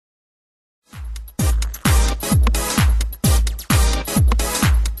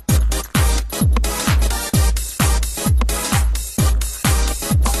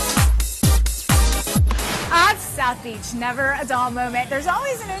page. Never a dull moment. There's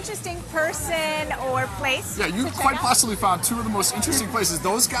always an interesting person or place. Yeah, you quite possibly found two of the most interesting places.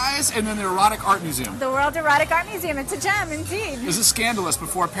 Those guys and then the Erotic Art Museum. The World Erotic Art Museum. It's a gem, indeed. Is it scandalous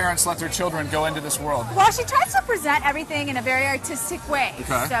before parents let their children go into this world? Well, she tries to present everything in a very artistic way.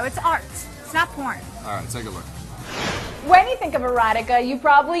 Okay. So it's art. It's not porn. All right, take a look. When you think of erotica, you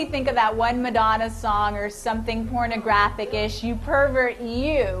probably think of that one Madonna song or something pornographic-ish, you pervert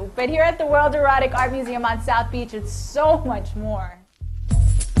you. But here at the World Erotic Art Museum on South Beach, it's so much more.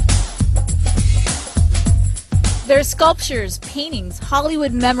 There's sculptures, paintings,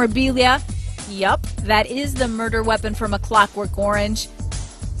 Hollywood memorabilia. Yup, that is the murder weapon from A Clockwork Orange.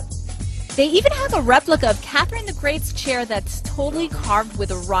 They even have a replica of Catherine the Great's chair that's totally carved with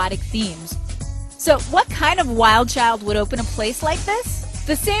erotic themes. So what kind of wild child would open a place like this?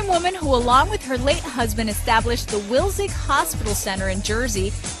 The same woman who, along with her late husband, established the Wilzig Hospital Center in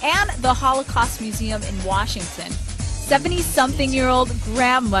Jersey and the Holocaust Museum in Washington. 70-something-year-old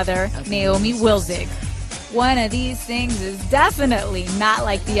grandmother Naomi Wilzig. One of these things is definitely not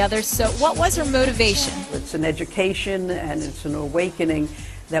like the other, so what was her motivation? It's an education and it's an awakening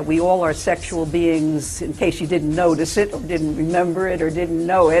that we all are sexual beings, in case you didn't notice it or didn't remember it or didn't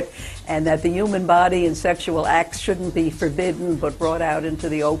know it, and that the human body and sexual acts shouldn't be forbidden but brought out into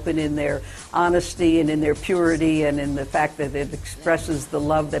the open in their honesty and in their purity and in the fact that it expresses the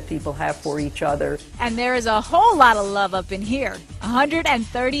love that people have for each other. And there is a whole lot of love up in here.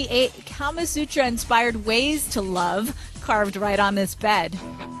 138 Kama Sutra-inspired ways to love carved right on this bed.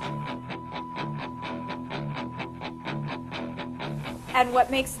 And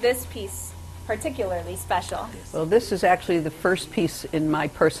what makes this piece particularly special? Well, this is actually the first piece in my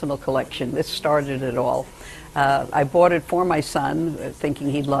personal collection. This started it all. I bought it for my son,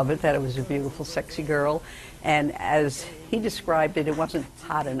 thinking he'd love it, that it was a beautiful, sexy girl. And as he described it, it wasn't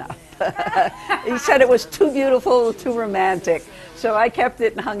hot enough. He said it was too beautiful, too romantic. So I kept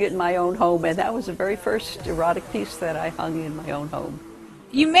it and hung it in my own home, and that was the very first erotic piece that I hung in my own home.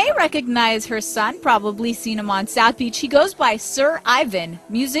 You may recognize her son, probably seen him on South Beach. He goes by Sir Ivan,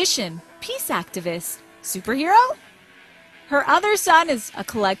 musician, peace activist, superhero? Her other son is a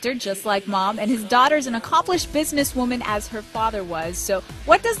collector, just like Mom, and his daughter's an accomplished businesswoman as her father was. So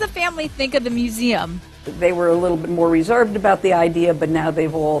what does the family think of the museum? They were a little bit more reserved about the idea, but now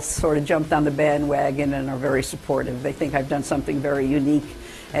they've all sort of jumped on the bandwagon and are very supportive. They think I've done something very unique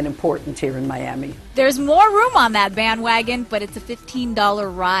and important here in Miami. There's more room on that bandwagon, but it's a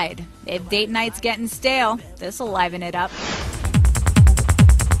 $15 ride. If date night's getting stale, this'll liven it up.